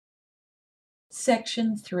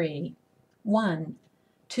Section 3. 1.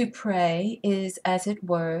 To pray is, as it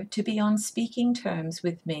were, to be on speaking terms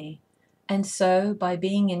with me, and so, by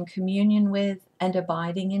being in communion with and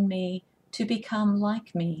abiding in me, to become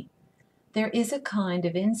like me. There is a kind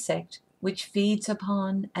of insect which feeds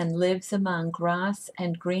upon and lives among grass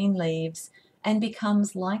and green leaves, and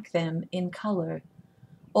becomes like them in color.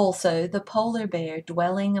 Also, the polar bear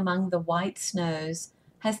dwelling among the white snows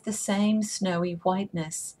has the same snowy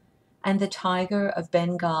whiteness, and the tiger of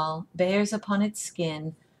Bengal bears upon its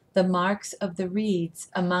skin the marks of the reeds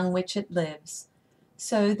among which it lives.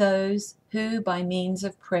 So those who by means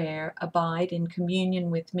of prayer abide in communion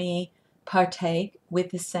with me partake with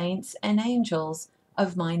the saints and angels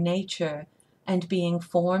of my nature, and being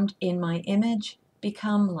formed in my image,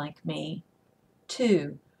 become like me.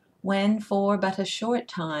 2. When for but a short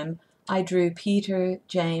time I drew Peter,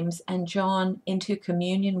 James, and John into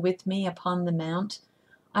communion with me upon the mount,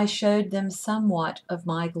 I showed them somewhat of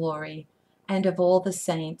my glory, and of all the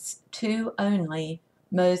saints, 2 only,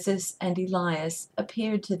 Moses and Elias,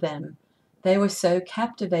 appeared to them. They were so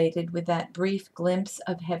captivated with that brief glimpse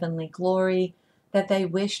of heavenly glory that they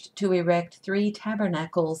wished to erect 3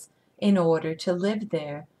 tabernacles in order to live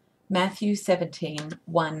there. Matthew 17,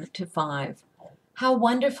 1-5. How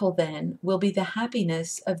wonderful, then, will be the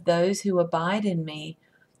happiness of those who abide in me,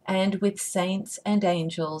 and with saints and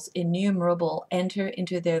angels innumerable enter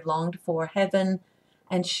into their longed-for heaven,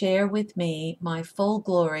 and share with me my full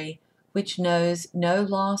glory, which knows no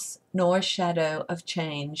loss nor shadow of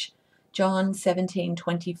change. John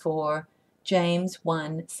 17:24, James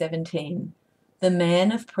 1:17. The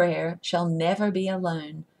man of prayer shall never be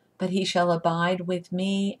alone, but he shall abide with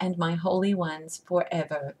me and my holy ones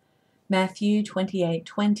forever. Matthew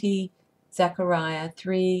 28:20, Zechariah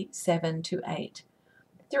 3:7-8.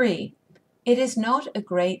 3. It is not a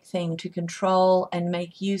great thing to control and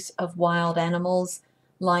make use of wild animals,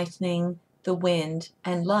 lightning, the wind,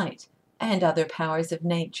 and light, and other powers of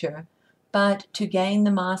nature, but to gain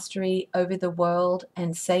the mastery over the world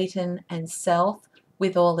and Satan and self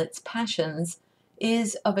with all its passions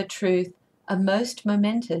is of a truth a most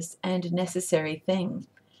momentous and necessary thing.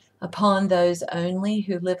 Upon those only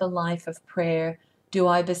who live a life of prayer do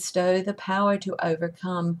I bestow the power to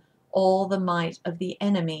overcome all the might of the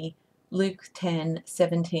enemy, Luke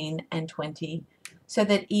 10:17-20, so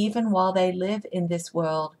that even while they live in this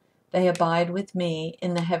world, they abide with me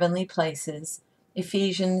in the heavenly places,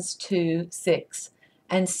 Ephesians 2:6,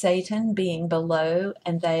 and Satan being below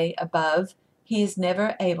and they above, he is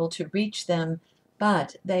never able to reach them,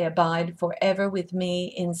 but they abide forever with me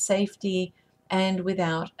in safety and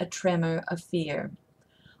without a tremor of fear.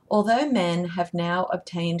 Although men have now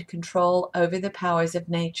obtained control over the powers of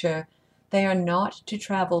nature, they are not to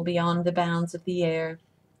travel beyond the bounds of the air,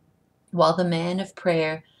 while the man of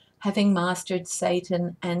prayer, having mastered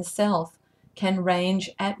Satan and self, can range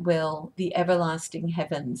at will the everlasting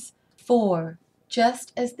heavens. 4.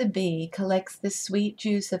 Just as the bee collects the sweet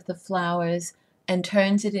juice of the flowers and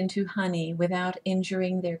turns it into honey without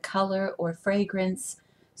injuring their color or fragrance,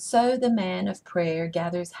 so the man of prayer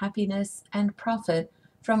gathers happiness and profit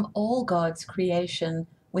from all God's creation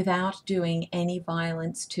without doing any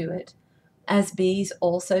violence to it. As bees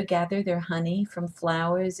also gather their honey from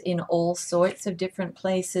flowers in all sorts of different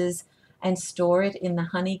places and store it in the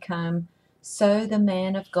honeycomb, so the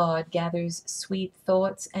man of God gathers sweet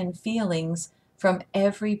thoughts and feelings from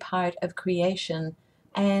every part of creation,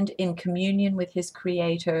 and in communion with his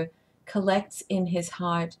Creator, collects in his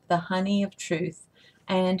heart the honey of truth,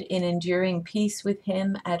 and in enduring peace with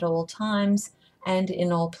him at all times and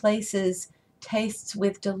in all places, tastes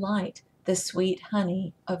with delight the sweet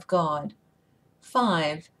honey of God.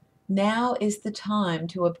 5. Now is the time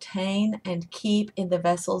to obtain and keep in the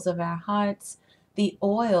vessels of our hearts the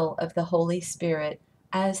oil of the Holy Spirit,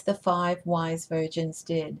 as the 5 wise virgins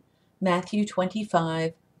did. Matthew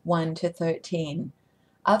 25, 1-13.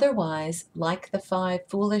 Otherwise, like the 5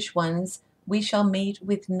 foolish ones, we shall meet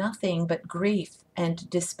with nothing but grief and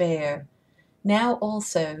despair. Now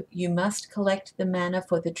also you must collect the manna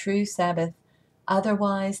for the true Sabbath,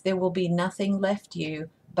 otherwise there will be nothing left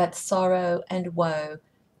you but sorrow and woe.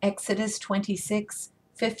 Exodus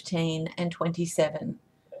 26:15-27.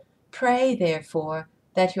 Pray, therefore,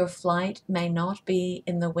 that your flight may not be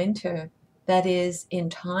in the winter, that is,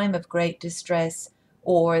 in time of great distress,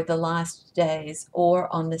 or the last days, or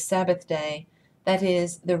on the Sabbath day, that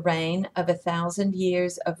is, the reign of 1,000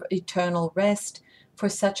 years of eternal rest, for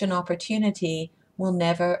such an opportunity will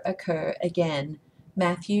never occur again.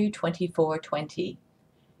 Matthew 24:20.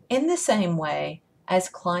 In the same way, as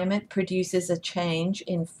climate produces a change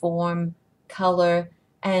in form, color,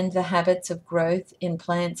 and the habits of growth in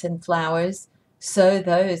plants and flowers, So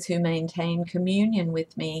those who maintain communion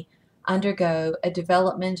with me undergo a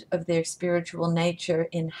development of their spiritual nature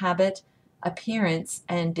in habit, appearance,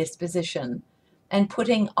 and disposition, and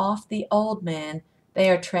putting off the old man, they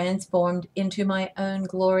are transformed into my own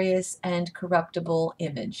glorious and corruptible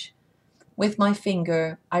image. With my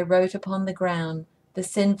finger I wrote upon the ground the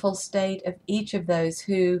sinful state of each of those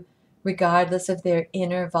who, regardless of their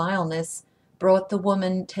inner vileness, brought the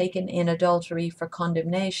woman taken in adultery for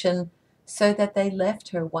condemnation, so that they left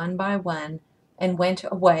her one by one and went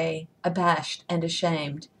away abashed and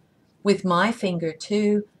ashamed. With my finger,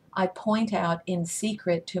 too, I point out in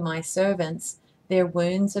secret to my servants their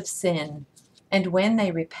wounds of sin, and when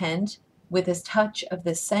they repent, with a touch of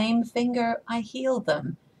the same finger I heal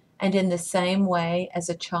them, and in the same way as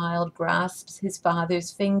a child grasps his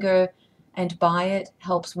father's finger and by it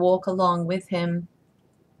helps walk along with him,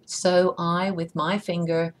 so I, with my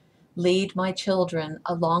finger, lead my children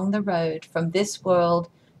along the road from this world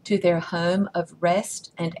to their home of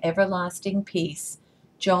rest and everlasting peace.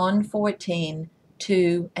 John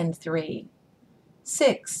 14:2-3.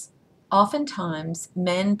 6. Oftentimes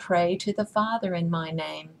men pray to the Father in my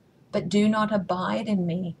name, but do not abide in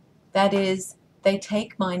me. That is, they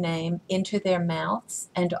take my name into their mouths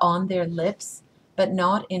and on their lips, but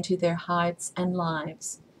not into their hearts and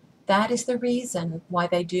lives. That is the reason why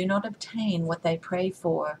they do not obtain what they pray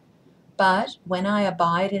for. But when I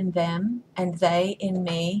abide in them, and they in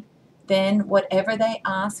me, then whatever they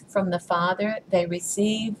ask from the Father they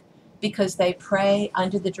receive, because they pray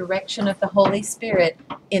under the direction of the Holy Spirit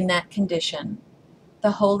in that condition.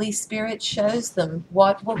 The Holy Spirit shows them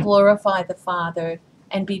what will glorify the Father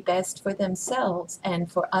and be best for themselves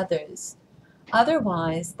and for others.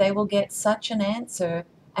 Otherwise, they will get such an answer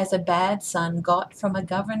as a bad son got from a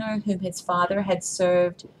governor whom his father had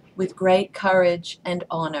served with great courage and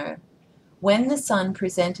honor. When the son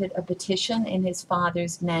presented a petition in his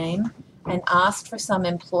father's name and asked for some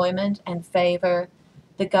employment and favor,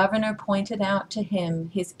 the governor pointed out to him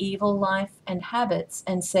his evil life and habits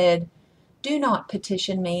and said, "Do not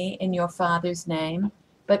petition me in your father's name,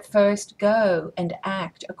 but first go and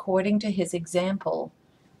act according to his example.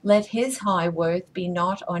 Let his high worth be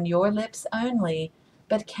not on your lips only,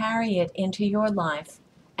 but carry it into your life,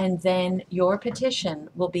 and then your petition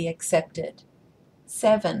will be accepted."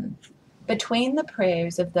 7. Between the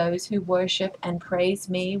prayers of those who worship and praise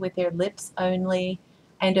me with their lips only,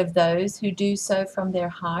 and of those who do so from their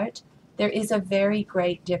heart, there is a very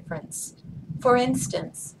great difference. For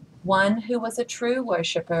instance, one who was a true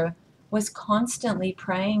worshipper was constantly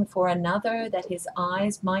praying for another that his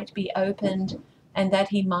eyes might be opened and that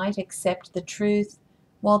he might accept the truth,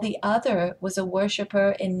 while the other was a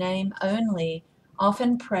worshipper in name only,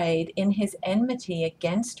 often prayed in his enmity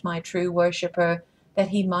against my true worshipper that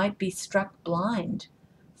he might be struck blind.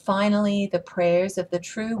 Finally, the prayers of the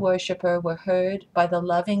true worshipper were heard by the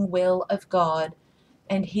loving will of God,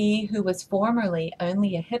 and he who was formerly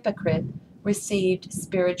only a hypocrite received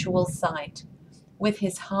spiritual sight. With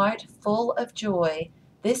his heart full of joy,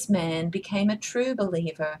 this man became a true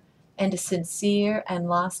believer and a sincere and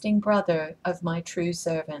lasting brother of my true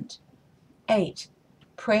servant. 8.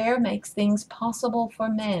 Prayer makes things possible for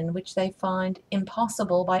men which they find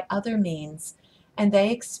impossible by other means, and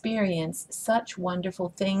they experience such wonderful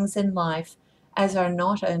things in life as are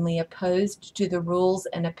not only opposed to the rules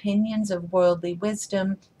and opinions of worldly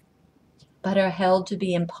wisdom, but are held to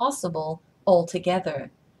be impossible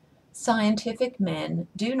altogether. Scientific men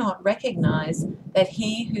do not recognize that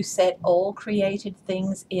he who set all created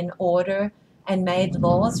things in order and made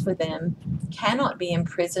laws for them cannot be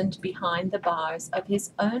imprisoned behind the bars of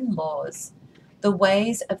his own laws. The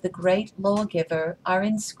ways of the great lawgiver are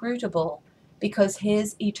inscrutable, because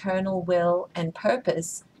his eternal will and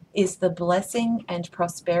purpose is the blessing and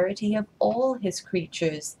prosperity of all his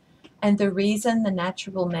creatures, and the reason the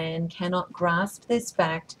natural man cannot grasp this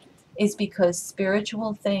fact is because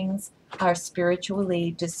spiritual things are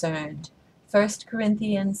spiritually discerned. 1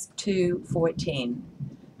 Corinthians 2:14.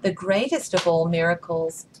 The greatest of all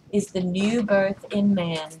miracles is the new birth in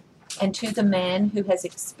man, and to the man who has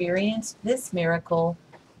experienced this miracle,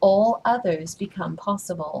 all others become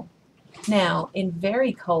possible. Now, in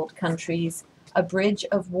very cold countries, a bridge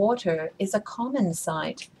of water is a common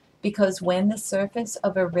sight, because when the surface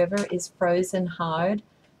of a river is frozen hard,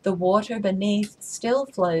 the water beneath still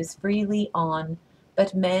flows freely on,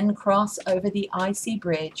 but men cross over the icy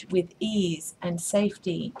bridge with ease and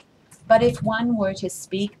safety. But if one were to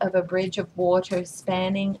speak of a bridge of water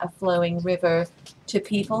spanning a flowing river to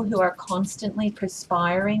people who are constantly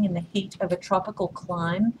perspiring in the heat of a tropical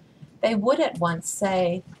clime, they would at once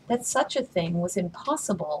say that such a thing was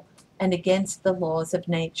impossible and against the laws of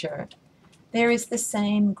nature. There is the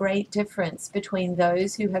same great difference between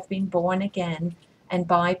those who have been born again and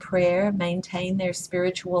by prayer maintain their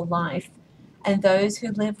spiritual life, and those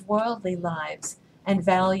who live worldly lives and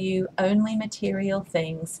value only material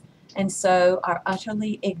things, and so are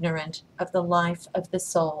utterly ignorant of the life of the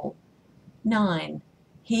soul. 9.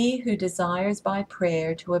 He who desires by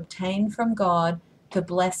prayer to obtain from God the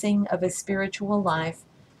blessing of a spiritual life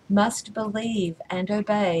must believe and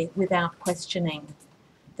obey without questioning.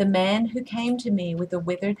 The man who came to me with a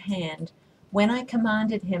withered hand, when I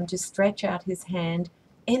commanded him to stretch out his hand,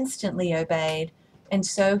 instantly obeyed, and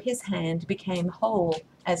so his hand became whole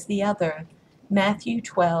as the other. Matthew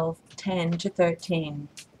 12:10-13.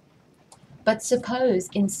 But suppose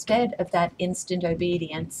instead of that instant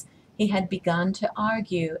obedience, he had begun to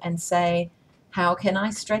argue and say, "How can I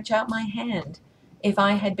stretch out my hand? If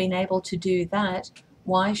I had been able to do that,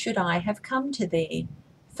 why should I have come to thee?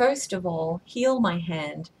 First of all, heal my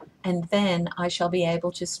hand, and then I shall be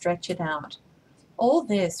able to stretch it out." All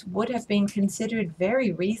this would have been considered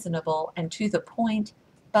very reasonable and to the point,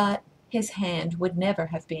 but his hand would never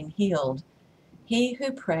have been healed. He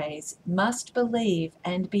who prays must believe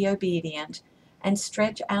and be obedient, and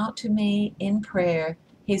stretch out to me in prayer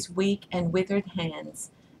his weak and withered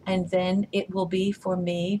hands, and then it will be for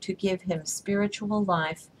me to give him spiritual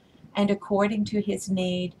life, and according to his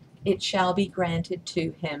need it shall be granted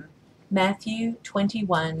to him. Matthew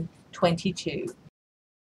 21:22.